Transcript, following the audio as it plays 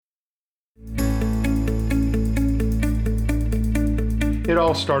It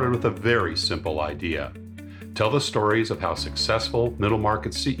all started with a very simple idea: tell the stories of how successful middle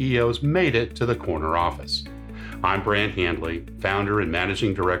market CEOs made it to the corner office. I'm Brant Handley, founder and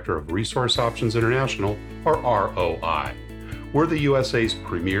managing director of Resource Options International, or ROI. We're the USA's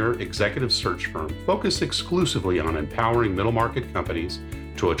premier executive search firm focused exclusively on empowering middle market companies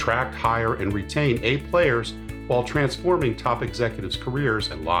to attract, hire, and retain A players while transforming top executives'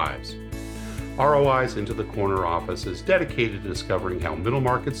 careers and lives. ROI's Into the Corner office is dedicated to discovering how middle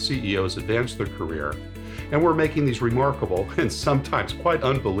market CEOs advance their career, and we're making these remarkable and sometimes quite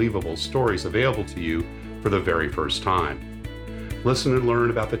unbelievable stories available to you for the very first time. Listen and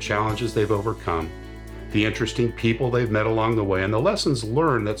learn about the challenges they've overcome, the interesting people they've met along the way, and the lessons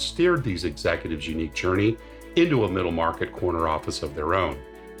learned that steered these executives' unique journey into a middle market corner office of their own.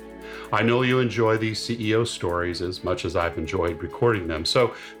 I know you enjoy these CEO stories as much as I've enjoyed recording them.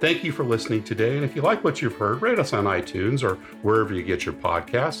 So thank you for listening today. And if you like what you've heard, rate us on iTunes or wherever you get your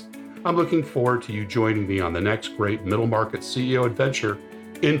podcasts. I'm looking forward to you joining me on the next great middle market CEO adventure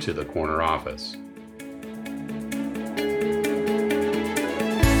into the corner office.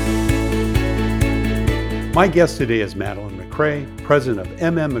 My guest today is Madeline McRae, president of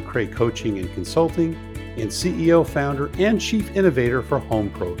McRae Coaching and Consulting, and CEO, founder, and chief innovator for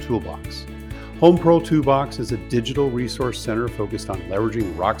HomePro Toolbox. HomePro Toolbox is a digital resource center focused on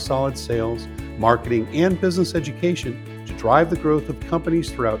leveraging rock-solid sales, marketing, and business education to drive the growth of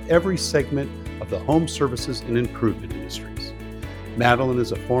companies throughout every segment of the home services and improvement industries. Madeline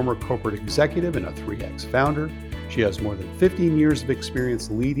is a former corporate executive and a 3X founder. She has more than 15 years of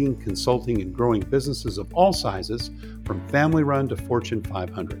experience leading, consulting, and growing businesses of all sizes, from family-run to Fortune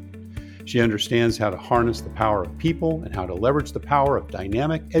 500. She understands how to harness the power of people and how to leverage the power of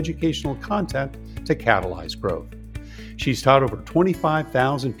dynamic educational content to catalyze growth. She's taught over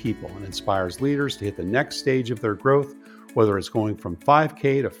 25,000 people and inspires leaders to hit the next stage of their growth, whether it's going from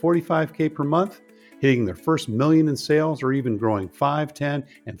 5K to 45K per month, hitting their first million in sales, or even growing $5, $10,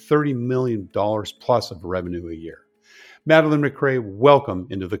 and $30 million plus of revenue a year. Madeline McRae, welcome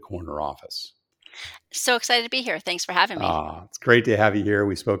into the corner office. So excited to be here. Thanks for having me. It's great to have you here.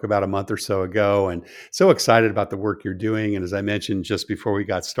 We spoke about a month or so ago, and so excited about the work you're doing. And as I mentioned just before we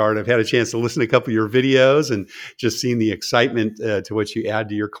got started, I've had a chance to listen to a couple of your videos and just seen the excitement to what you add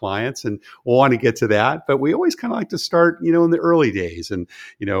to your clients. And we'll want to get to that. But we always kind of like to start, in the early days and,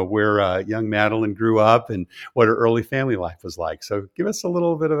 where young Madeline grew up and what her early family life was like. So give us a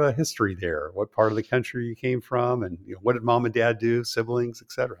little bit of a history there. What part of the country you came from, and what did mom and dad do, siblings,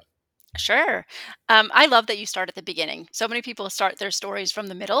 et cetera? Sure. I love that you start at the beginning. So many people start their stories from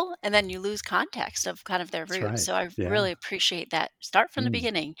the middle and then you lose context of kind of their That's roots. right. So I Yeah. really appreciate that. Start from the Mm.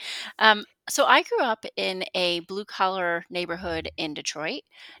 beginning. So I grew up in a blue collar neighborhood in Detroit,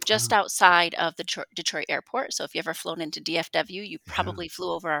 just Oh, outside of the Detroit airport. So if you ever flown into DFW, you yeah. probably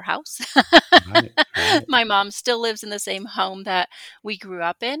flew over our house. Right. Right. My mom still lives in the same home that we grew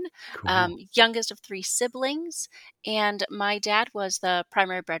up in, Cool. youngest of three siblings. And my dad was the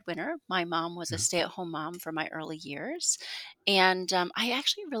primary breadwinner. My mom was a Yeah. stay-at-home mom for my early years. And I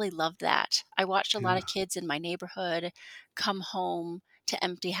actually really loved that. I watched a lot Yeah. of kids in my neighborhood come home to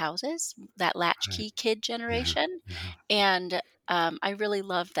empty houses, that Right. latchkey kid Yeah. generation. Yeah. And I really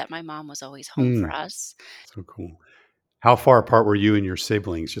loved that my mom was always home for Mm. us. So cool. How far apart were you and your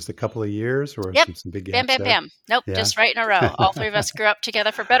siblings? Just a couple of years, or Yep. some big Bam, gaps bam, there? bam. Nope, Yeah. just right in a row. All three of us grew up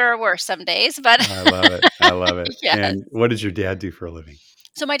together for better or worse some days, but I love it. I love it. yes. And what did your dad do for a living?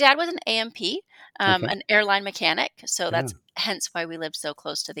 So my dad was an AMP, Okay. an airline mechanic. So Yeah. that's hence why we lived so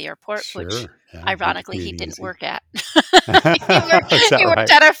close to the airport, which Sure. Yeah. Made the ironically he commute didn't easy. work at. he worked Is that he worked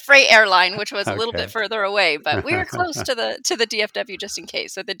right? at a freight airline, which was a little bit Okay. further away, but we were close to the DFW just in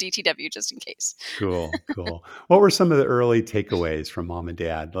case, or the DTW just in case. Cool, cool. What were some of the early takeaways from mom and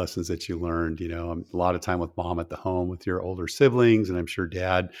dad, lessons that you learned? A lot of time with mom at the home with your older siblings, and I'm sure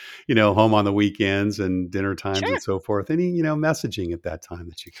dad, home on the weekends and dinner times and Sure. so forth. Any, messaging at that time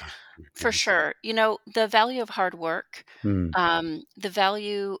that you got from your For parents? sure. The value of hard work, Mm, the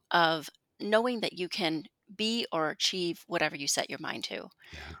value of knowing that you can be or achieve whatever you set your mind to.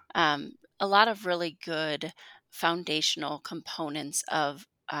 yeah, A lot of really good foundational components of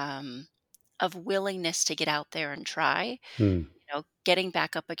willingness to get out there and try. mm, Getting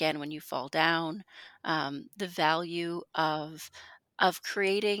back up again when you fall down. The value of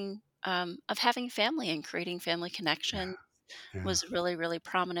creating of having family and creating family yeah, connection yeah, was really, really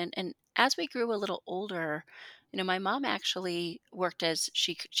prominent. And as we grew a little older, my mom actually worked as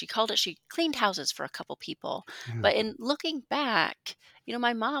she called it, she cleaned houses for a couple people. yeah. But in looking back,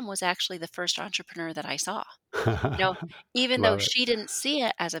 my mom was actually the first entrepreneur that I saw. You know, Even though Love it. she didn't see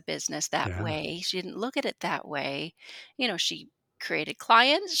it as a business that Yeah, way, she didn't look at it that way. She created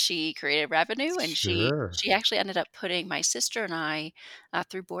clients, she created revenue, and Sure. she actually ended up putting my sister and I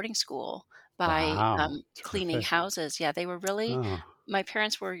through boarding school by Wow. cleaning Terrific. houses. Yeah, they were really, Oh, my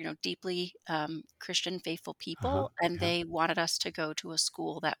parents were, deeply Christian faithful uh-huh. people, and Yeah. they wanted us to go to a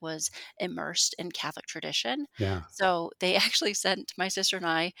school that was immersed in Catholic tradition. Yeah. So they actually sent my sister and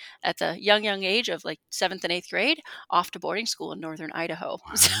I at the young age of like seventh and eighth grade off to boarding school in northern Idaho.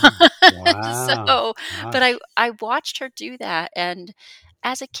 Wow. Wow. So, but Gosh. I watched her do that, and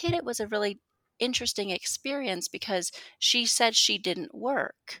as a kid, it was a really interesting experience because she said she didn't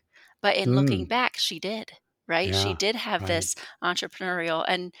work, but in looking Mm. back, she did, right? She Yeah. did have Right. this entrepreneurial,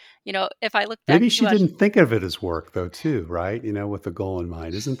 and, if I look back Maybe too she on. didn't think of it as work though too, right? With the goal in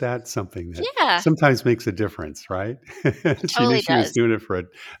mind. Isn't that something that Yeah, sometimes makes a difference, right? it She knew totally she was does. doing it for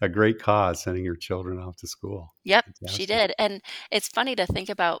a great cause, sending her children off to school. Yep, she Fantastic. did, and it's funny to think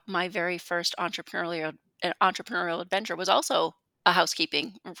about my very first entrepreneurial adventure was also a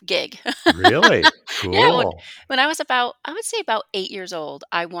housekeeping gig. Really? Yeah, Cool. when I was about, I would say about 8 years old,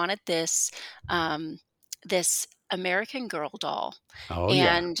 I wanted um, this American Girl doll, Oh,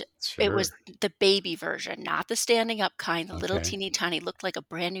 yeah. and it was Sure. the baby version, not the standing up kind, the little Okay. teeny tiny, looked like a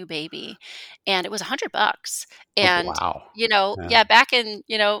brand new baby, and it was $100. Oh, And, wow. Yeah. yeah, back in,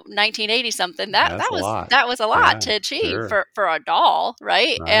 1980 something, that That's that a was lot. that was a lot Yeah. to achieve Sure. for a doll,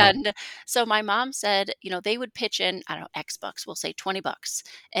 right? Right. And so my mom said, they would pitch in, I don't know, X bucks, we'll say $20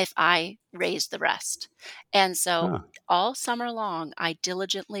 if I raised the rest. And so Huh. all summer long, I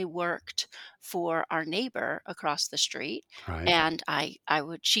diligently worked for our neighbor across the street, Right. and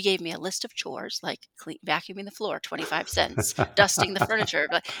she gave me a list of chores like vacuuming the floor, 25 cents, dusting the furniture,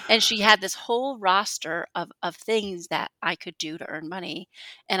 and she had this whole roster of things that I could do to earn money,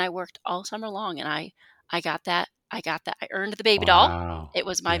 and I worked all summer long, and I got that. I earned the baby doll. Wow. It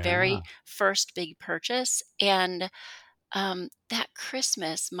was my Yeah. very first big purchase, and that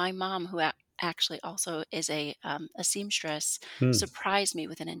Christmas, my mom, who actually also is a seamstress, Hmm. surprised me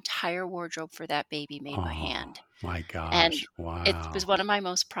with an entire wardrobe for that baby made by Oh, hand. my And gosh. it was Wow. one of my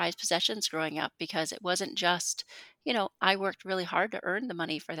most prized possessions growing up because it wasn't just, I worked really hard to earn the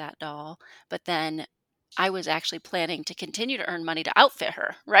money for that doll, but then I was actually planning to continue to earn money to outfit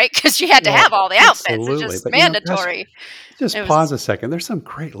her, right? Because she had to Well, have all the outfits. It's absolutely, just but, gosh, mandatory. just It was, pause a second. There's some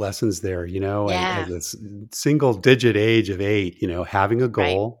great lessons there, at yeah, this single digit age of 8, having a right.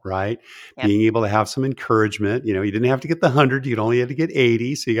 goal, right? Yep. Being able to have some encouragement. You didn't have to get the 100, you'd only had to get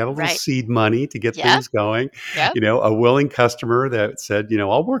 80, so you got a little Right. seed money to get Yep. things going. Yep. A willing customer that said,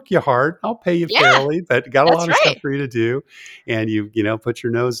 "I'll work you hard, I'll pay you Yeah. fairly, but got a That's lot of stuff right. for you to do." And put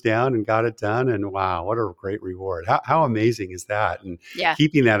your nose down and got it done, and wow, what a great reward. How amazing is that? And Yeah.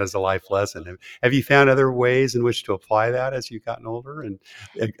 keeping that as a life lesson. Have you found other ways in which to apply that as you've gotten older and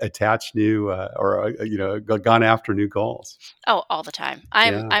attach new gone after new goals? Oh, all the time.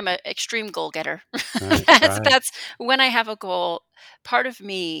 I'm Yeah, I'm a extreme goal getter. right, right. That's when I have a goal, part of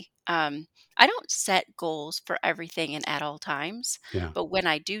me, I don't set goals for everything and at all times, Yeah, but when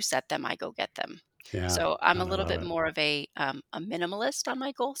I do set them, I go get them. yeah. So I'm I a little love bit it. more of a minimalist on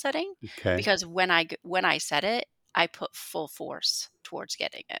my goal setting Okay. because when I set it, I put full force towards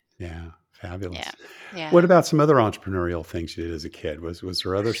getting it. Yeah, Yeah. fabulous. What Yeah. about some other entrepreneurial things you did as a kid? Was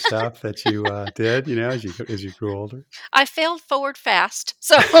there other stuff that you did? As you grew older. I failed forward fast.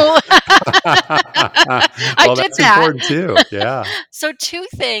 So I Well, did that's that. important too. Yeah. So two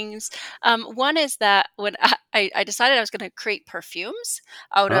things. One is that when I decided I was going to create perfumes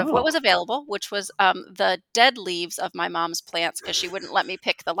out of what was Oh. available, which was the dead leaves of my mom's plants because she wouldn't let me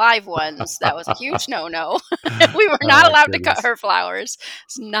pick the live ones. That was a huge no-no. We were not Oh, allowed to cut goodness. her flowers.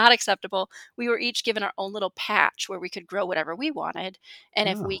 It's not acceptable. We were each given our own little patch where we could grow whatever we wanted, and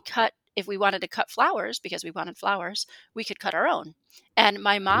Oh, if we wanted to cut flowers because we wanted flowers, we could cut our own. And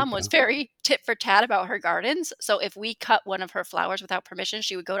my there you mom was go. very tit for tat about her gardens. So if we cut one of her flowers without permission,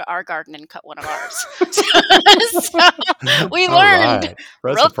 she would go to our garden and cut one of ours. So we All learned right.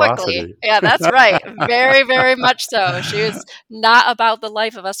 real quickly. Reciprocity. Yeah, that's right. Very, very much so. She was not about the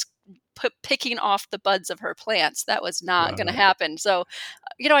life of us picking off the buds of her plants. That was not going to Right. happen. So,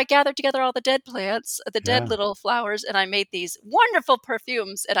 I gathered together all the dead plants, the dead Yeah. little flowers, and I made these wonderful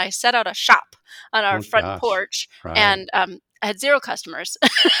perfumes. And I set out a shop on our Oh front gosh. porch, Right. and I had zero customers.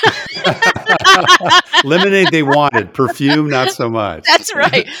 Lemonade they wanted, perfume not so much. That's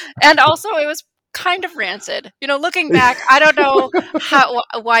right. And also, it was kind of rancid. Looking back, I don't know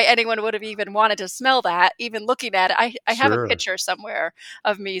why anyone would have even wanted to smell that. Even looking at it, I have a Sure. picture somewhere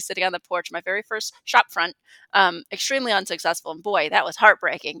of me sitting on the porch, my very first shop front, extremely unsuccessful. And boy, that was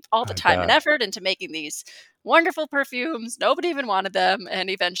heartbreaking. All the I time and bet. effort into making these wonderful perfumes. Nobody even wanted them. And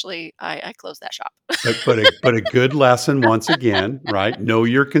eventually I closed that shop. But a good lesson once again, right? Know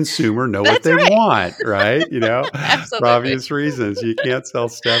your consumer, know what That's they right. want, right? For Absolutely. obvious reasons. You can't sell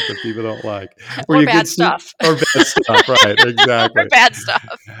stuff that people don't like. Were Or you a good bad student stuff. or bad stuff, right? Or Exactly. bad stuff.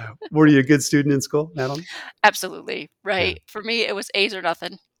 Were you a good student in school, Madeline? Absolutely. Yeah. Right. For me, it was A's or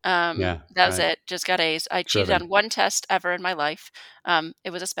nothing. Yeah, That was right. it. Just got A's. I cheated Driven. on one test ever in my life.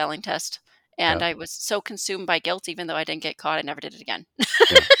 It was a spelling test. And Yep. I was so consumed by guilt, even though I didn't get caught, I never did it again.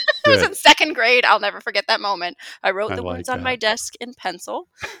 Yeah. I was Good. in second grade. I'll never forget that moment. I wrote I the words like on my that. desk in pencil,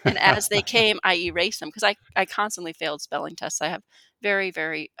 and as they came, I erased them because I constantly failed spelling tests. I have very,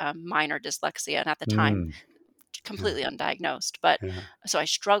 very minor dyslexia, and at the time, Mm, yeah, completely undiagnosed. But yeah. so I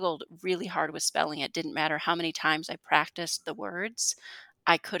struggled really hard with spelling. It didn't matter how many times I practiced the words,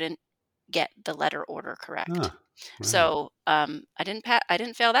 I couldn't get the letter order correct. Ah, right. So I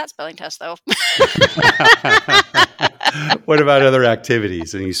didn't fail that spelling test though. What about other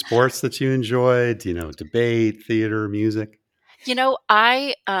activities? Any sports that you enjoyed? Debate, theater, music?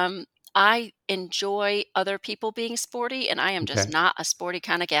 I enjoy other people being sporty, and I am just Okay. not a sporty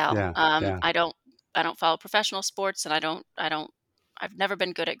kind of gal. Yeah, yeah. I don't follow professional sports, and I've never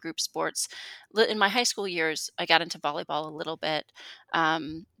been good at group sports. In my high school years, I got into volleyball a little bit,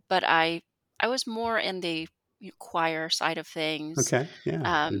 but I was more in the choir side of things. Okay. Yeah,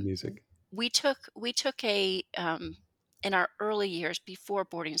 good Um, music. we took a in our early years before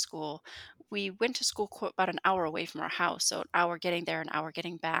boarding school, we went to school about an hour away from our house, so an hour getting there, an hour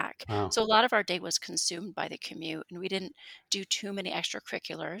getting back. Wow. So a lot of our day was consumed by the commute, and we didn't do too many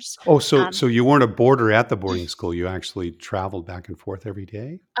extracurriculars. Oh, so um, so you weren't a boarder at the boarding school. You actually traveled back and forth every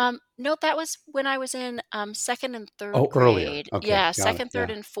day? no, that was when I was in second and third Oh, earlier. grade. Okay, Yeah, got it. second, third,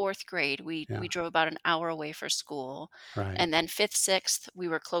 Yeah, and fourth grade, we yeah, drove about an hour away for school, right. and then fifth, sixth, we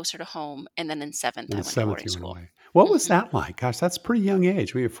were closer to home, and then in seventh, And I the went to seventh boarding you went school. away. What was hmm that like? Gosh, that's a pretty young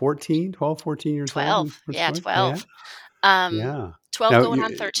age. Were you 14, 12, 14 years old 12, when you first yeah, went? Yeah, 12. Um, yeah. 12 Now going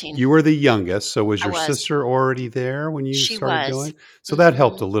on you 13. you were the youngest, so was I your was. sister already there when you She started was. going? So that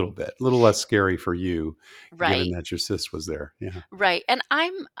helped Mhm. a little bit, a little less scary for you, given Right. that your sis was there. Yeah, Right. And I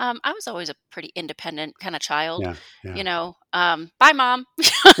was always a pretty independent kind of child, yeah, yeah. bye mom.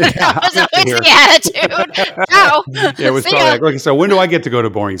 That Yeah, was I'm out of always here. the attitude. Ciao. Yeah, it was See probably ya. like, okay, so when do I get to go to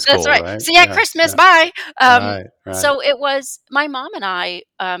boarding That's school, right. right? See you at Yeah, Christmas. yeah. Bye. Um, Right, right. so it was my mom and I,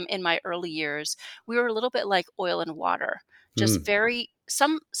 in my early years, we were a little bit like oil and water. Just Mm, very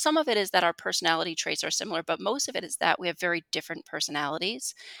some of it is that our personality traits are similar, but most of it is that we have very different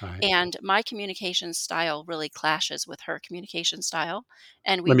personalities. right. And my communication style really clashes with her communication style.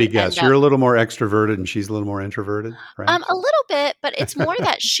 And we Let me would end guess, you're up a little more extroverted and she's a little more introverted, a perhaps? little bit, but it's more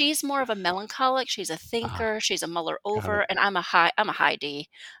that she's more of a melancholic, she's a Ah, thinker, she's a muller got over, it. and I'm a high D.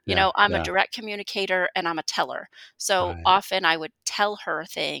 Yeah, I'm a yeah, direct communicator and I'm a teller. So right. often I would tell her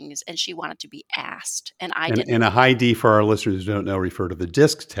things and she wanted to be asked, and I And didn't. a high D for our listeners who don't know refer to the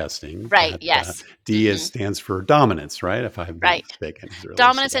DISC testing. Right, That yes. D is Mhm. stands for dominance, right? If I'm not Right. mistaken, as it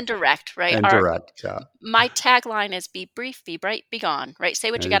relates to Dominance that. and direct, right? And direct, yeah. My tagline is "Be brief, be bright, be gone." Right?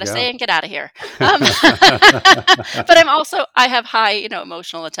 Say what you There got you to say go. and get out of here. But I have high,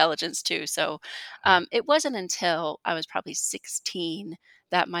 emotional intelligence too. So it wasn't until I was probably 16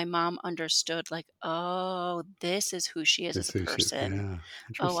 that my mom understood, like, oh, this is who she is as This a issue, person. yeah.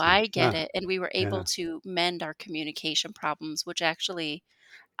 Oh, Interesting. I get Yeah, it. And we were able yeah. to mend our communication problems, which actually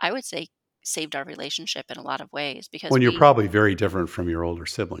I would say saved our relationship in a lot of ways because When you're we probably very different from your older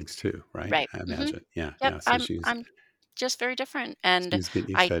siblings too, right? right. I hmm imagine. Yeah, Yep. yeah. So I'm just very different. And she's getting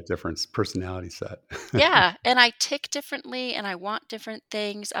used I to that different personality set. yeah, and I tick differently and I want different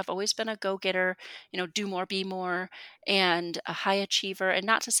things. I've always been a go-getter, do more, be more, and a high achiever. And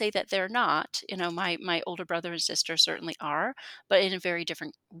not to say that they're not, my older brother and sister certainly are, but in a very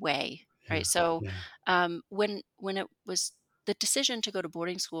different way. Yeah, Right. So yeah. when it was the decision to go to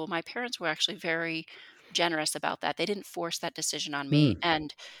boarding school, my parents were actually very generous about that. They didn't force that decision on me. Mm,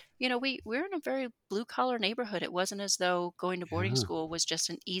 And we're in a very blue collar neighborhood. It wasn't as though going to boarding yeah, school was just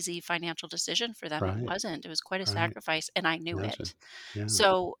an easy financial decision for them. It right, wasn't. It was quite a right. sacrifice, and I knew Imagine. it. Yeah.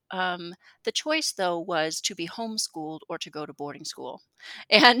 So the choice, though, was to be homeschooled or to go to boarding school.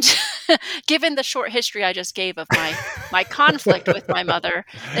 And given the short history I just gave of my conflict with my mother,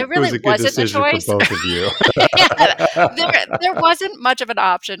 there It really was a good wasn't a decision for choice. both of you. Yeah, there wasn't much of an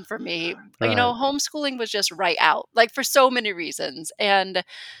option for me. Right. Homeschooling was just right out, like for so many reasons. And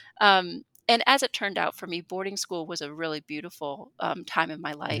as it turned out for me, boarding school was a really beautiful time in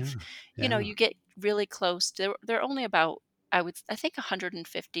my Yeah. life. Yeah. You get really close. They're only about I think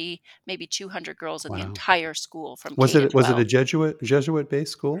 150, maybe 200 girls in the Wow. entire school from Was K to it a 12.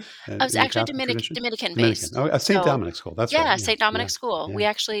 Jesuit-based school I was in the actually Catholic tradition? Dominican Dominican. based. Oh, St. So Dominic School. That's right. yeah, Yeah. St. Dominic Yeah. School. Yeah. We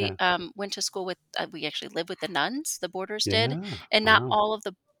actually Yeah. went to school with, we actually lived with the nuns, the boarders did, Yeah. and not Wow. all of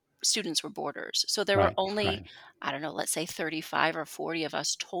the students were boarders. So there were Right. only, Right. I don't know, let's say 35 or 40 of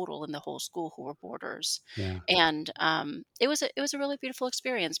us total in the whole school who were boarders. Yeah. And it was a really beautiful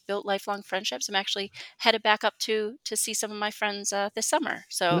experience, built lifelong friendships. I'm actually headed back up to see some of my friends this summer.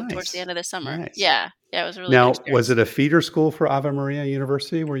 So towards the Nice. end of this summer. Nice. Yeah. Yeah, it was a really good Now, was experience. it a feeder school for Ave Maria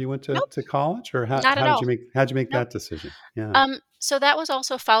University where you went Nope, to college, or not at all. how'd you make Nope. that decision? Yeah. So that was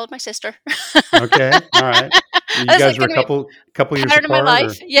also followed my sister. Okay. All right. You That's guys like were a gonna be couple years pattern of my apart,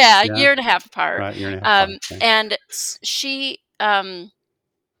 life. or Yeah, a yeah, year and a half apart. right, year and a half apart. Okay. And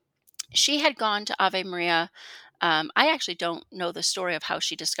she had gone to Ave Maria. I actually don't know the story of how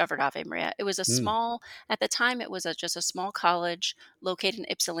she discovered Ave Maria. It was a Mm. small, at the time, it was just a small college located in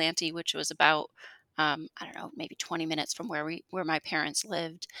Ypsilanti, which was about, I don't know, maybe 20 minutes from where my parents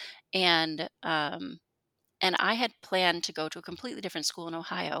lived. And, and I had planned to go to a completely different school in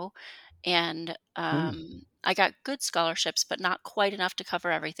Ohio. And Mm. I got good scholarships, but not quite enough to cover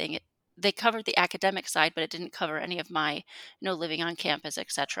everything. They covered the academic side, but it didn't cover any of my, living on campus,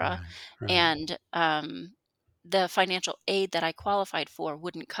 etc. Right. Right. And the financial aid that I qualified for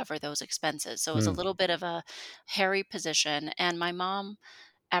wouldn't cover those expenses. So it was a Mm. little bit of a hairy position. And my mom,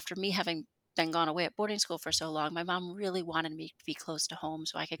 after me having been gone away at boarding school for so long, my mom really wanted me to be close to home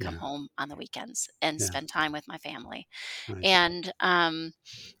so I could come Yeah. home on the weekends and Yeah. spend time with my family. Nice. And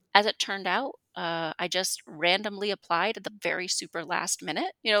as it turned out, I just randomly applied at the very super last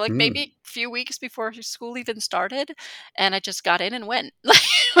minute, like maybe Mm. a few weeks before school even started. And I just got in and went.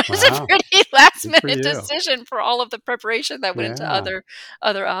 Like, it was a Wow. pretty last Good for minute you. decision for all of the preparation that went into Yeah.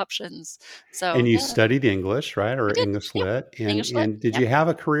 other options. So And you yeah, studied English, right? I Or did. English Yep. lit. English lit. And did Yep. you have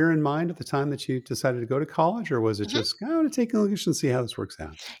a career in mind at the time that you decided to go to college, or was it Mhm. just, "I wanna take English and see how this works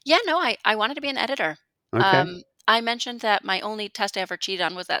out?" Yeah, no, I wanted to be an editor. Okay. I mentioned that my only test I ever cheated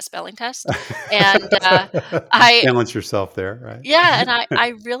on was that spelling test, and I Balance yourself there, right? yeah, and I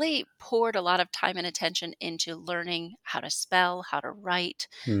really poured a lot of time and attention into learning how to spell, how to write.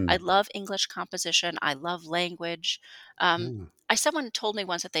 I Mm. love English composition. I love language. Um, Yeah. someone told me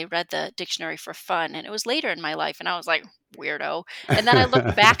once that they read the dictionary for fun, and it was later in my life, and I was like, weirdo. And then I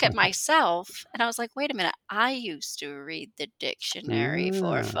looked back at myself, and I was like, wait a minute, I used to read the dictionary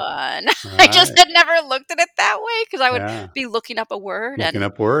for Ah, fun. I just right. had never looked at it that way because I would Yeah. be looking up a word, Looking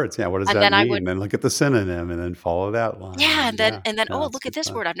up words. Yeah, what does and that then I mean? would Then look at the synonym and then follow that line. yeah, And yeah, and then, yeah, "Oh, it's look at good this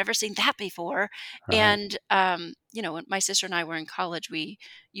fun. word, I've never seen that before." Right. And, when my sister and I were in college, we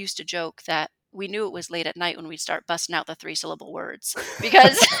used to joke that we knew it was late at night when we'd start busting out the three-syllable words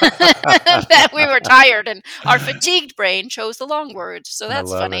because that we were tired and our fatigued brain chose the long words, so I that's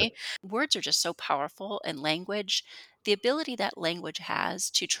love it. funny. Words are just so powerful, and language, the ability that language has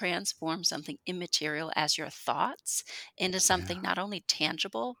to transform something immaterial as your thoughts into Yeah. something not only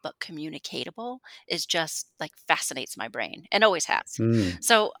tangible but communicatable is just like fascinates my brain and always has. Mm.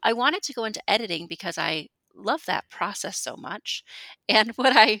 So I wanted to go into editing because I love that process so much. And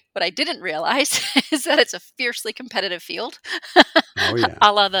what I didn't realize is that it's a fiercely competitive field, Oh, yeah.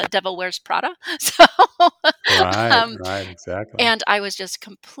 a la the Devil Wears Prada. So, Right, um, right, exactly. and I was just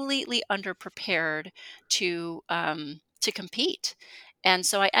completely underprepared to compete. And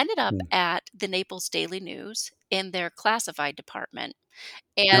so I ended up Mm. at the Naples Daily News in their classified department.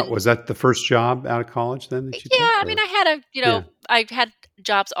 Now, And was that the first job out of college then that you yeah, took, I mean, or yeah, I had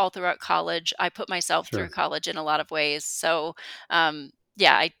jobs all throughout college. I put myself through sure. college in a lot of ways. So,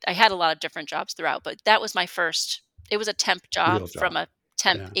 yeah, I had a lot of different jobs throughout, but that was my first, it was a temp job Real from job. a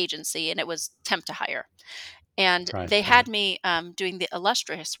temp Yeah. agency, and it was temp to hire. And Right, they right. had me doing the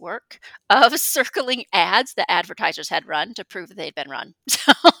illustrious work of circling ads that advertisers had run to prove that they'd been run.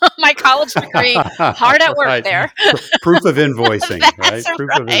 So my college degree, hard at work Right. there. Proof of invoicing, That's right?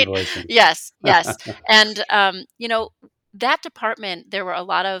 Proof of right. invoicing. Yes, yes. And, that department, there were a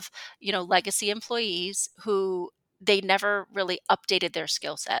lot of, legacy employees who they never really updated their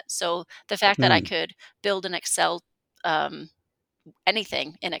skill set. So the fact that I Mm. could build an Excel, um,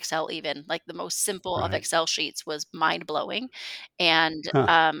 anything in Excel, even like the most simple of Right. Excel sheets, was mind blowing. And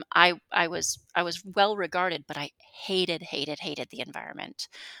Huh. I was well regarded, but I hated the environment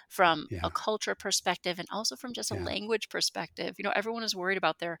from a Yeah, culture perspective and also from just a yeah, language perspective. Everyone was worried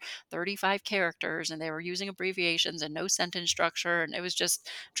about their 35 characters, and they were using abbreviations and no sentence structure, and it was just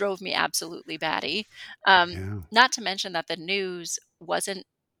drove me absolutely batty. yeah. Not to mention that the news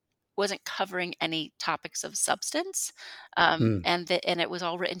wasn't covering any topics of substance, Mm. and it was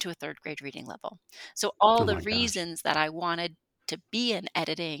all written to a third grade reading level. So all Oh the my gosh. reasons that I wanted to be in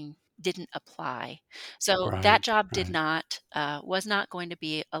editing didn't apply. So that Right. job Right. was not going to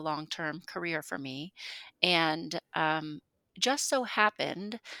be a long-term career for me. And just so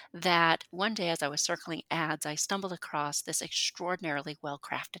happened that one day as I was circling ads, I stumbled across this extraordinarily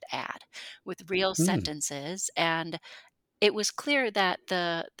well-crafted ad with real Mm. sentences. And it was clear that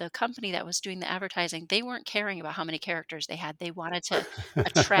the company that was doing the advertising, they weren't caring about how many characters they had. They wanted to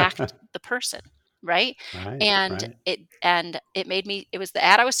attract the person, right? Right. And Right. it made me, it was the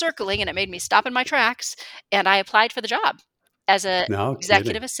ad I was circling, and it made me stop in my tracks, and I applied for the job as a No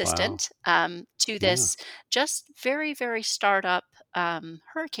executive kidding. Wow. assistant to Yeah. this just very, very startup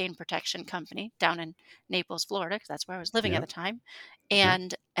hurricane protection company down in Naples, Florida, because that's where I was living at the Yep. time.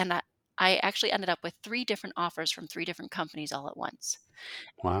 Yep. And I actually ended up with 3 different offers from 3 different companies all at once,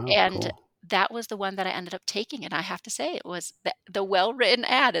 Wow. and Cool. that was the one that I ended up taking, and I have to say it was the well-written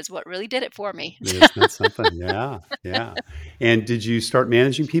ad is what really did it for me. Isn't that something? Yeah. Yeah. And did you start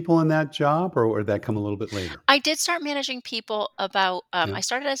managing people in that job, or did that come a little bit later? I did start managing people about Yeah. I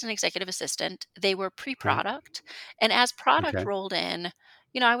started as an executive assistant. They were Right. pre-product, and as product Okay. rolled in,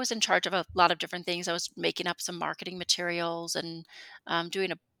 I was in charge of a lot of different things. I was making up some marketing materials and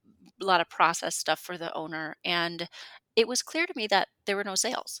doing a lot of process stuff for the owner. And it was clear to me that there were no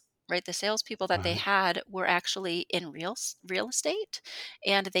sales, right? The salespeople that they Right. had were actually in real estate,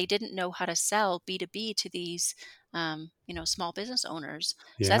 and they didn't know how to sell B2B to these, small business owners.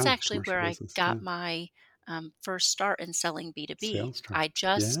 So that's Yeah. actually Commercial where I business. got Yeah. my first start in selling B2B. Sales term. I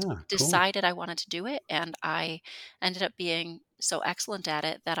just Yeah. Cool. decided I wanted to do it, and I ended up being so excellent at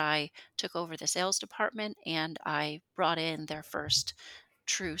it that I took over the sales department, and I brought in their first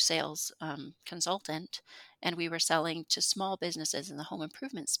true sales consultant, and we were selling to small businesses in the home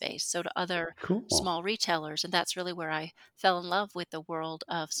improvement space, so to other Cool. small retailers. And that's really where I fell in love with the world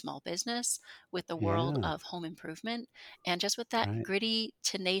of small business, with the world Yeah. of home improvement, and just with that Right. gritty,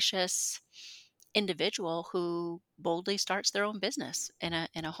 tenacious individual who boldly starts their own business in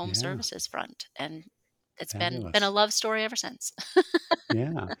a home Yeah. services front. And it's been a Fabulous. love story ever since.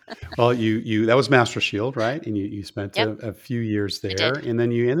 Yeah. Well, you that was Master Shield, right? And you spent Yep, a few years I there, did. and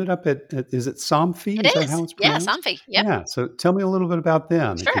then you ended up at is it Somfy? It Is that is. how it's Yeah, pronounced? Somfy. Yep. Yeah. So tell me a little bit about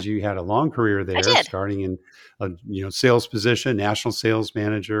them, Sure. because you had a long career I there, did. starting in a sales position, national sales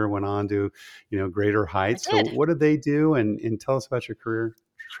manager, went on to greater I heights. So did. what did they do, and tell us about your career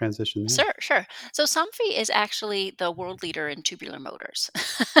transition there. Sure, sure. So Somfy is actually the world leader in tubular motors.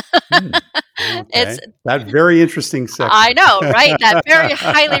 Hmm. It's Okay, that very interesting I sector. know, right? That very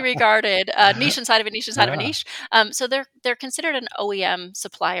highly regarded niche inside of a niche inside of a Yeah. niche. So they're considered an OEM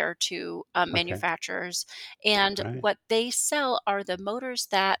supplier to Okay. manufacturers, and Right. what they sell are the motors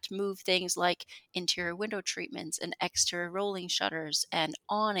that move things like interior window treatments and exterior rolling shutters and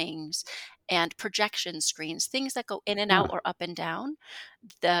awnings and projection screens, things that go in and out Huh. or up and down.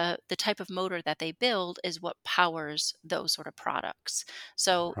 The type of motor that they build is what powers those sort of products.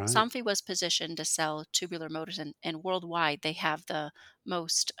 So Right. Somfy was positioned to sell tubular motors, and worldwide they have the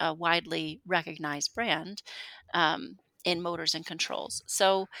most widely recognized brand in motors and controls.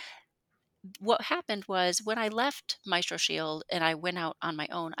 So what happened was when I left Maestro Shield and I went out on my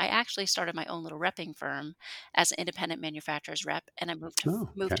own, I actually started my own little repping firm as an independent manufacturer's rep, and I Oh,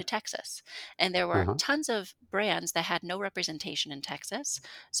 moved okay. to Texas. And there were Uh-huh. tons of brands that had no representation in Texas.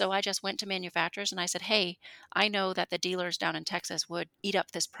 So I just went to manufacturers and I said, "Hey, I know that the dealers down in Texas would eat up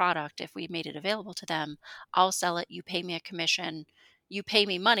this product if we made it available to them. I'll sell it, you pay me a commission. You pay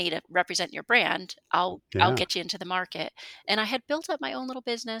me money to represent your brand. I'll Yeah. get you into the market." And I had built up my own little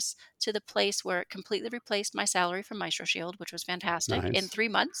business to the place where it completely replaced my salary from Maestro Shield, which was fantastic. In Nice. 3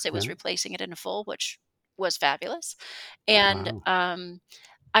 months, it was Yeah. replacing it in a full, which was fabulous. And Wow.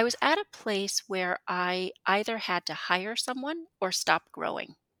 I was at a place where I either had to hire someone or stop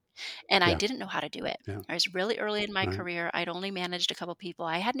growing, and I Yeah. didn't know how to do it. Yeah. I was really early in my Right. career. I'd only managed a couple people.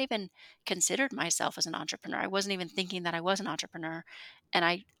 I hadn't even considered myself as an entrepreneur. I wasn't even thinking that I was an entrepreneur. And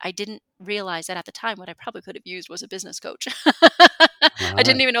I didn't realize that at the time what I probably could have used was a business coach. I didn't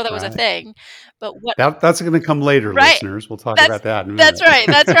Right. even know that was a Right. thing. But what That's gonna come later, right. listeners. We'll talk That's about that in a that's minute. right.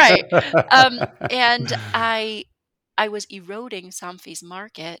 That's right. And I was eroding Somfy's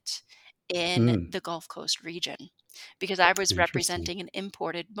market in Mm. the Gulf Coast region. because I was Interesting. representing an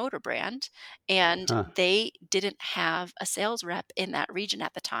imported motor brand, and Huh. they didn't have a sales rep in that region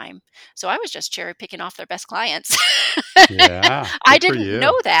at the time. So I was just cherry picking off their best clients. Yeah. I Good for didn't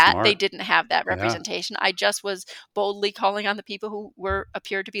know you. that they Smart. didn't have that Yeah. representation. I just was boldly calling on the people who were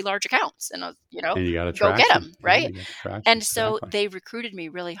appeared to be large accounts, and I was, And you got a go get traction. them, Yeah, right? you got the traction. And so Exactly. they recruited me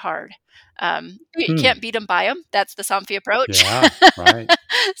really hard. You Hmm. can't beat them, buy them. That's the Somfy approach. Yeah. Right.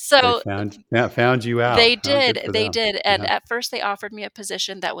 They So found you out, they huh? Good did, for they them. did, and Yeah. at first they offered me a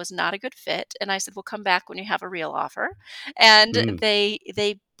position that was not a good fit, and I said, "Well, come back when you have a real offer." And Mm.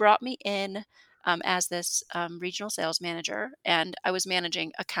 they brought me in, as this, regional sales manager, and I was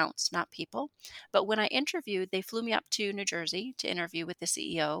managing accounts, not people. But when I interviewed, they flew me up to New Jersey to interview with the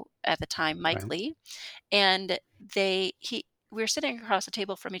CEO at the time, Mike Right. Lee, and we were sitting across the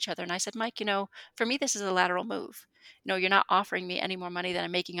table from each other, and I said, "Mike, for me this is a lateral move. You're not offering me any more money than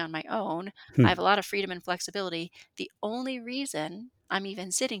I'm making on my own. I Hmm. have a lot of freedom and flexibility. The only reason I'm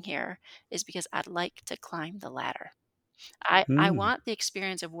even sitting here is because I'd like to climb the ladder. I Hmm. want the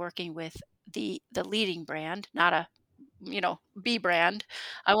experience of working with the leading brand, not a B brand.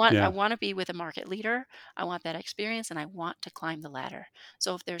 I Yeah. want to be with a market leader. I want that experience, and I want to climb the ladder.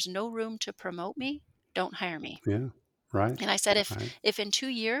 So if there's no room to promote me, don't hire me." Yeah. Right. And I said, Right. if in 2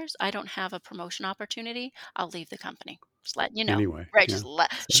 years I don't have a promotion opportunity, I'll leave the company. Just letting you know. Anyway. Right. Yeah.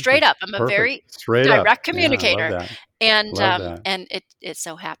 Straight Exactly. up. I'm a Perfect. very Straight up. direct Yeah. I love communicator. that. And Love that. it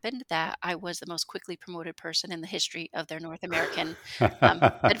so happened that I was the most quickly promoted person in the history of their North American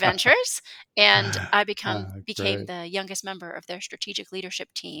adventures. And I became Great. the youngest member of their strategic leadership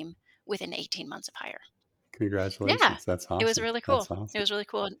team within 18 months of hire. Yeah, Congratulations. That's it was awesome. really cool. That's It awesome. was really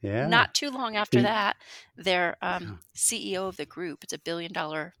cool. And Yeah. not too long after And that, their yeah. CEO of the group, it's a $1 billion,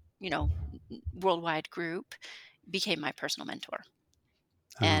 worldwide group, became my personal mentor.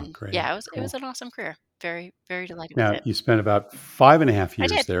 Oh, And great. yeah, it was Cool. an awesome career. Very, very delighted with Now, it. you spent about 5.5 I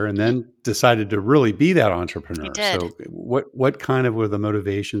years did. there and Mhm. then decided to really be that I entrepreneur. did. So what kind of were the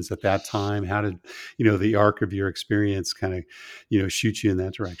motivations at that time? How did, the arc of your experience kind of, shoot you in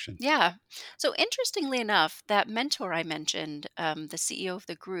that direction? Yeah. So interestingly enough, that mentor I mentioned, the CEO of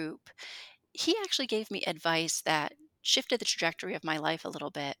the group, he actually gave me advice that shifted the trajectory of my life a little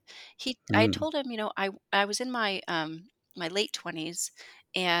bit. I Mm, told him, I was in my late 20s,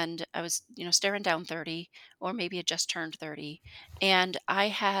 and I was, staring down 30, or maybe had just turned 30, and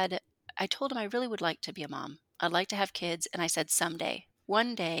I told him I really would like to be a mom. I'd like to have kids, and I said someday,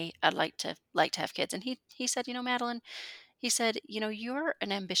 one day I'd like to have kids. And he said, Madeline, he said, you're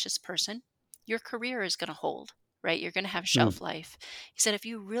an ambitious person. Your career is going to hold, right? You're going to have mm, shelf life. He said, if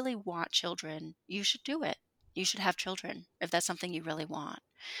you really want children, you should do it. You should have children if that's something you really want.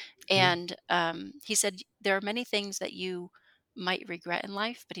 yeah. And he said, there are many things that you might regret in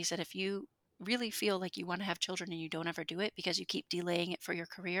life, but he said, if you really feel like you want to have children and you don't ever do it because you keep delaying it for your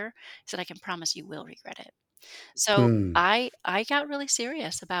career, he said, I can promise you will regret it. So Mm. I got really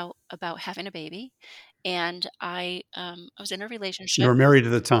serious about having a baby, and I was in a You relationship. were married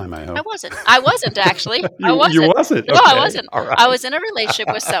at the time, I I hope. wasn't. I wasn't actually. I You wasn't. wasn't? No, I Okay. wasn't. All I right. was in a relationship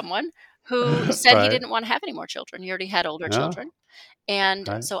with someone who said he Right. didn't want to have any more children. He already had older Oh, children, and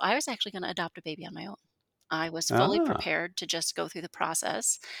right. so I was actually going to adopt a baby on my own. I was fully Ah. prepared to just go through the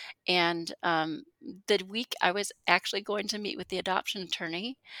process. And the week I was actually going to meet with the adoption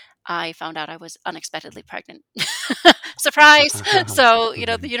attorney, I found out I was unexpectedly pregnant. Surprise! So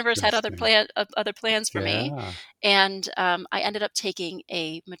the universe had Interesting. other plans for me, Yeah. and I ended up taking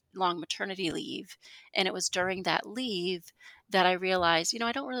a long maternity leave. And it was during that leave that I realized,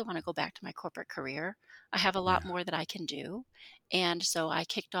 I don't really want to go back to my corporate career. I have a lot Yeah. more that I can do, and so I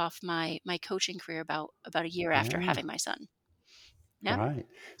kicked off my coaching career about a year after Yeah. having my son. Yeah. Right.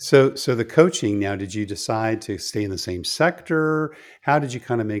 So the coaching now, did you decide to stay in the same sector? How did you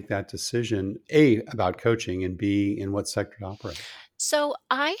kind of make that decision? A, about coaching, and B, in what sector to operate? So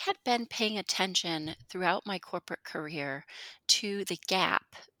I had been paying attention throughout my corporate career to the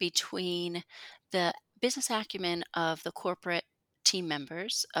gap between the business acumen of the corporate team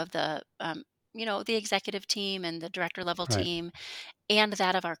members, of the executive team and the director level Right. team, and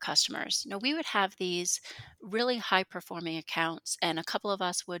that of our customers. We would have these really high performing accounts, and a couple of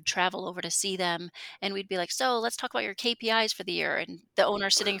us would travel over to see them, and we'd be like, "So let's talk about your KPIs for the year." And the owner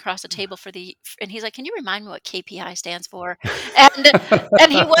sitting across the table and he's like, "Can you remind me what KPI stands for?"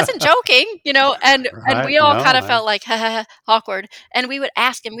 And he wasn't joking, and Right. we all kind No, of felt like, ha, ha, ha, awkward. And we would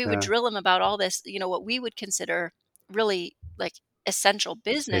ask him, we would yeah. drill him about all this, what we would consider really like essential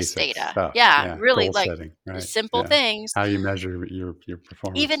business Basic data. stuff. Yeah, Yeah. really Goal like setting. Right. simple Yeah. things. How you measure your Even,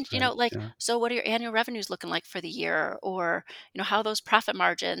 performance. you Right. know, like, Yeah. so what are your annual revenues looking like for the year? Or, how are those profit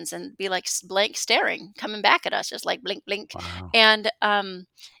margins, and be like blank staring, coming back at us, just like blink, blink. Wow. And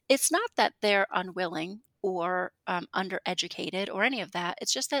it's not that they're unwilling or undereducated or any of that.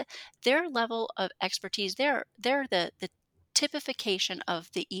 It's just that their level of expertise, they're the typification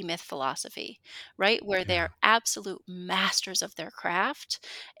of the E-Myth philosophy, right? Where Yeah. they're absolute masters of their craft,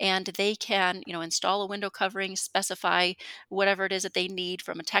 and they can, install a window covering, specify whatever it is that they need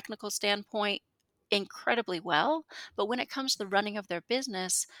from a technical standpoint incredibly well. But when it comes to the running of their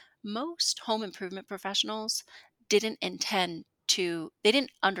business, most home improvement professionals they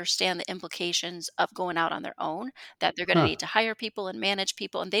didn't understand the implications of going out on their own, that they're going to Huh. need to hire people and manage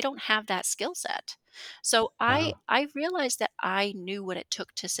people, and they don't have that skill set. So I Wow. I realized that I knew what it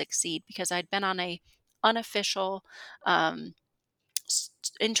took to succeed, because I'd been on a unofficial um,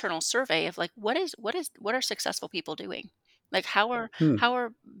 internal survey of like, what are successful people doing, like Hmm. how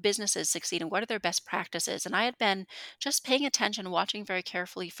are businesses succeeding, what are their best practices. And I had been just paying attention, watching very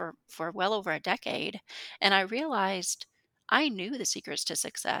carefully for well over a decade, and I realized I knew the secrets to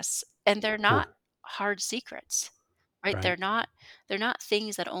success, and they're Huh. not hard secrets, right? Right. They're not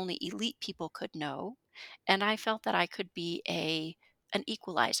things that only elite people could know. And I felt that I could be an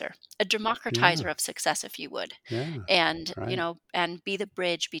equalizer, a Yeah. democratizer of success, if you would, Yeah. and Right. and be the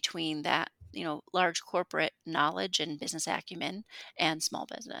bridge between that, large corporate knowledge and business acumen and small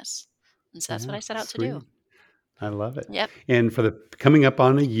business. And so that's what Yeah. I set out to do. Sweet. I love it. Yep. And for the coming up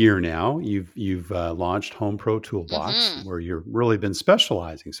on a year now, you've launched Home Pro Toolbox, Hmm. where you've really been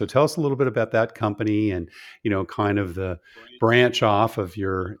specializing. So tell us a little bit about that company, and kind of the branch off of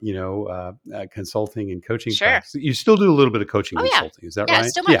your consulting and coaching Sure. practice. You still do a little bit of coaching Oh yeah. consulting, is that Yeah, it's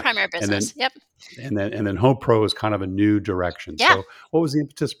right? still my Yeah. primary And then business. Yep. Home Pro is kind of a new direction. Yeah. So what was the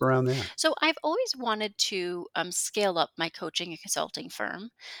impetus around that? So I've always wanted to scale up my coaching and consulting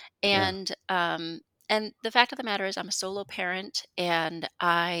firm, Yeah. and the fact of the matter is, I'm a solo parent, and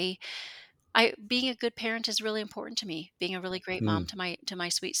I being a good parent is really important to me. Being a really great Mm, mom to my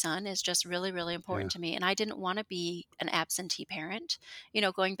sweet son is just really, really yeah. important to me. And I didn't want to be an absentee parent.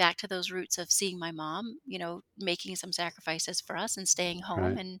 Going back to those roots of seeing my mom, making some sacrifices for us and staying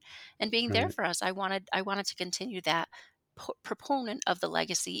home, Right. and being there Right. for us. I wanted to continue that proponent of the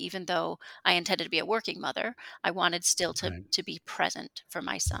legacy, even though I intended to be a working mother. I wanted still to Right. to be present for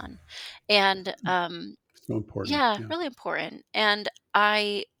my son. And So important. yeah, Yeah. really important. And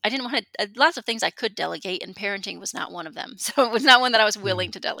I didn't want to lots of things I could delegate, and parenting was not one of them. So it was not one that I was Yeah.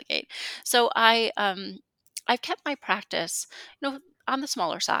 willing to delegate. So I've kept my practice, on the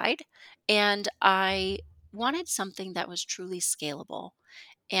smaller side, and I wanted something that was truly scalable.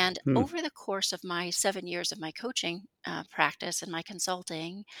 And Hmm. over the course of my 7 years of my coaching practice and my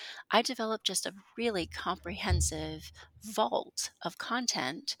consulting, I developed just a really comprehensive vault of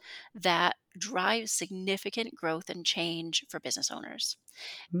content that drives significant growth and change for business owners.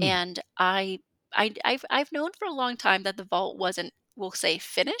 Hmm. And I've known for a long time that the vault wasn't, we'll say,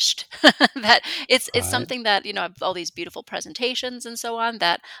 finished. That it's Right. something that, I have all these beautiful presentations and so on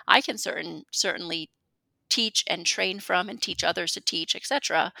that I can certainly teach and train from, and teach others to teach,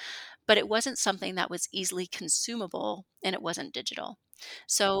 etc. But it wasn't something that was easily consumable, and it wasn't digital.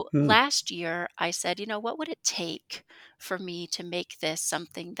 So Hmm. last year I said, what would it take for me to make this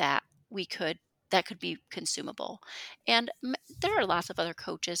something that could be consumable? And there are lots of other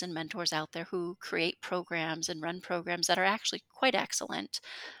coaches and mentors out there who create programs and run programs that are actually quite excellent,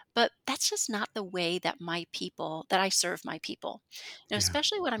 but that's just not the way that I serve my people. Yeah.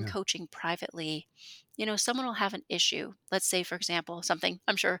 Especially when I'm Yeah. coaching privately, someone will have an issue. Let's say, for example, something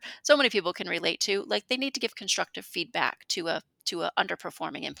I'm sure so many people can relate to, like they need to give constructive feedback to a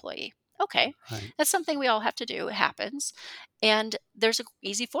underperforming employee. Okay, Right. that's something we all have to do. It happens. And there's an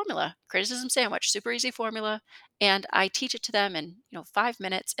easy formula, criticism sandwich, super easy formula. And I teach it to them in, 5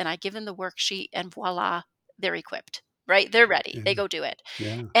 minutes, and I give them the worksheet, and voila, they're equipped, right? They're ready. Yeah. They go do it.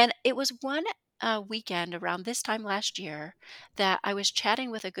 Yeah. And it was one weekend around this time last year that I was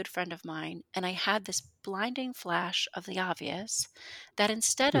chatting with a good friend of mine, and I had this blinding flash of the obvious, that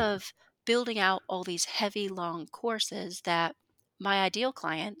instead of building out all these heavy, long courses that my ideal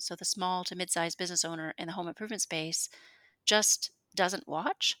client, so the small to mid-sized business owner in the home improvement space, just doesn't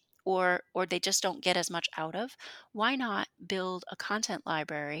watch, or they just don't get as much out of, why not build a content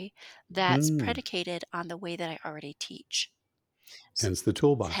library that's Mm. predicated on the way that I already teach? Hence the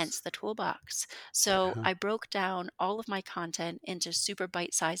toolbox. Hence the toolbox. So Yeah. I broke down all of my content into super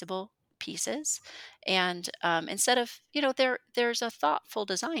bite-sizable pieces, and instead of, there's a thoughtful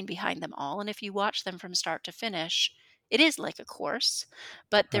design behind them all, and if you watch them from start to finish, it is like a course,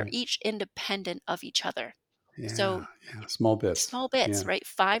 but they're Right. each independent of each other. Yeah. So Yeah. Small bits. small bits, Yeah. right?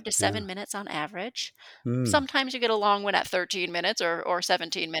 5 to Yeah. 7 minutes on average. Mm. Sometimes you get a long one at 13 minutes or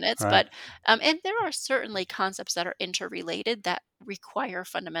 17 minutes, Right. but and there are certainly concepts that are interrelated that require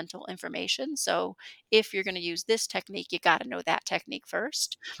fundamental information. So if you're going to use this technique, you got to know that technique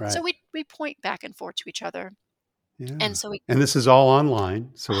first. So Right. we point back and forth to each other, and Yeah. so we And this is all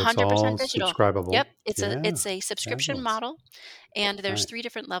online, so it's all 100% digital. Yep, subscribable. Yeah. it's a subscription Fabulous. model, and there's Right. 3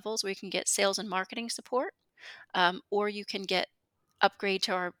 different levels where you can get sales and marketing support, or you can get upgrade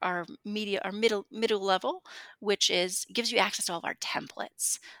to our media our middle level, which is gives you access to all of our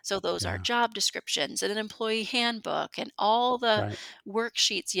templates. So those are Yeah. job descriptions and an employee handbook and all the Right.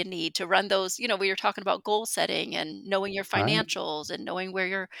 worksheets you need to run those. We were talking about goal setting and knowing your Right. financials and knowing where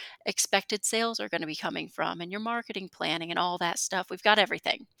your expected sales are going to be coming from and your marketing planning and all that stuff. We've got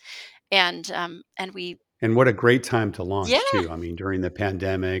everything, and we And what a great time to yeah, launch too. I mean, during the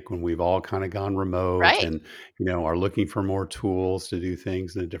pandemic when we've all kind of gone remote right. and, are looking for more tools to do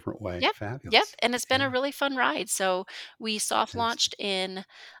things in a different way. Yep. Yep. Fabulous. And it's been Yeah. a really fun ride. So we soft Fantastic. launched in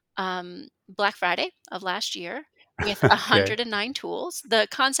Black Friday of last year with Okay. 109 tools. The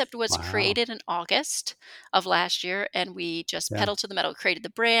concept was Wow. created in August of last year, and we just Yeah. pedal to the metal, created the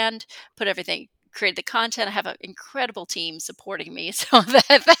brand, put everything, created the content. I have an incredible team supporting me, so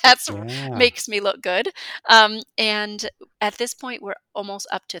Yeah. makes me look good. And at this point, we're almost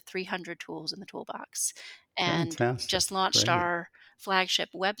up to 300 tools in the toolbox, and Fantastic. just launched Great. our flagship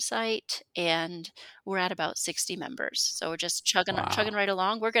website, and we're at about 60 members. So we're just chugging Wow. right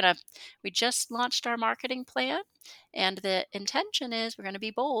along. We just launched our marketing plan, and the intention is we're going to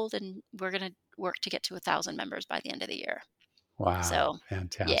be bold and we're going to work to get to 1,000 members by the end of the year. Wow, So,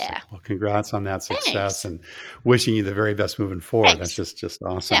 fantastic. yeah. Well, congrats on that success Thanks. and wishing you the very best moving forward. That's Thanks. just Yeah.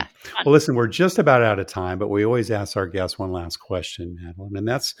 awesome. Fun. Well, listen, we're just about out of time, but we always ask our guests one last question, Madeline, and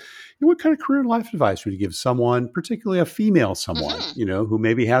that's what kind of career and life advice would you give someone, particularly a female someone, Hmm. who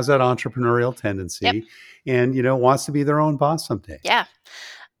maybe has that entrepreneurial Yep. tendency and, wants to be their own boss someday? Yeah.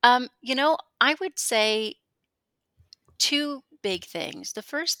 I would say two big things. The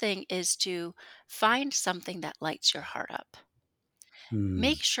first thing is to find something that lights your heart up. Hmm.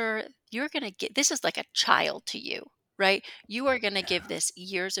 Make sure you're going to get this is like a child to you, right? You are going to give Yeah. this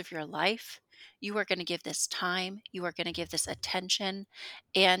years of your life. You are going to give this time. You are going to give this attention.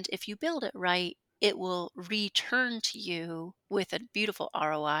 And if you build it right, it will return to you with a beautiful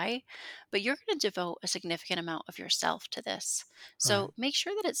ROI, but you're going to devote a significant amount of yourself to this. Right. So make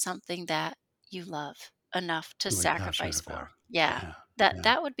sure that it's something that you love enough to Really passionate sacrifice about. for. Yeah. Yeah. That Yeah.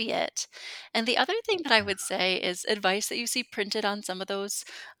 that would be it. And the other thing that I would Yeah. say is advice that you see printed on some of those,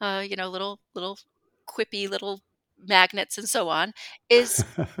 little quippy little magnets and so on, is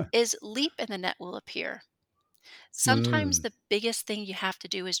is leap and the net will appear. Sometimes Mm. the biggest thing you have to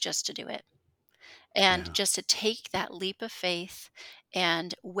do is just to do it, and Yeah. just to take that leap of faith.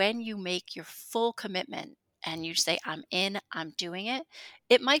 And when you make your full commitment and you say, I'm in, I'm doing it,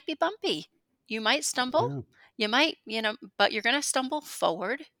 it might be bumpy. You might stumble. Yeah. You might, but you're going to stumble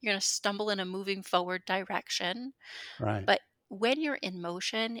forward. You're going to stumble in a moving forward direction. Right. But when you're in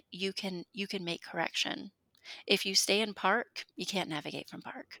motion, you can make correction. If you stay in park, you can't navigate from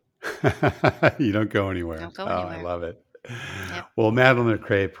park. You don't go You anywhere. don't go Oh, I anywhere. love it. Yep. Well, Madeline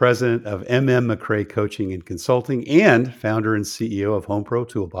McRae, president of McRae Coaching and Consulting and founder and CEO of Home Pro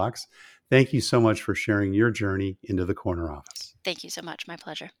Toolbox, thank you so much for sharing your journey into the corner office. Thank you so much. My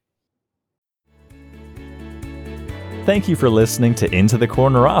pleasure. Thank you for listening to Into the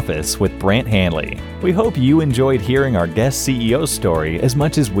Corner Office with Brant Hanley. We hope you enjoyed hearing our guest CEO story as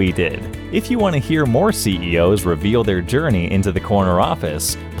much as we did. If you want to hear more CEOs reveal their journey into the corner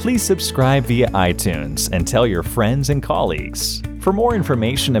office, please subscribe via iTunes and tell your friends and colleagues. For more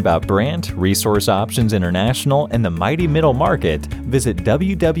information about Brant, Resource Options International, and the mighty middle market, visit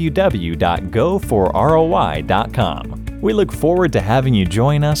www.goforroi.com. We look forward to having you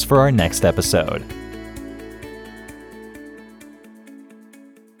join us for our next episode.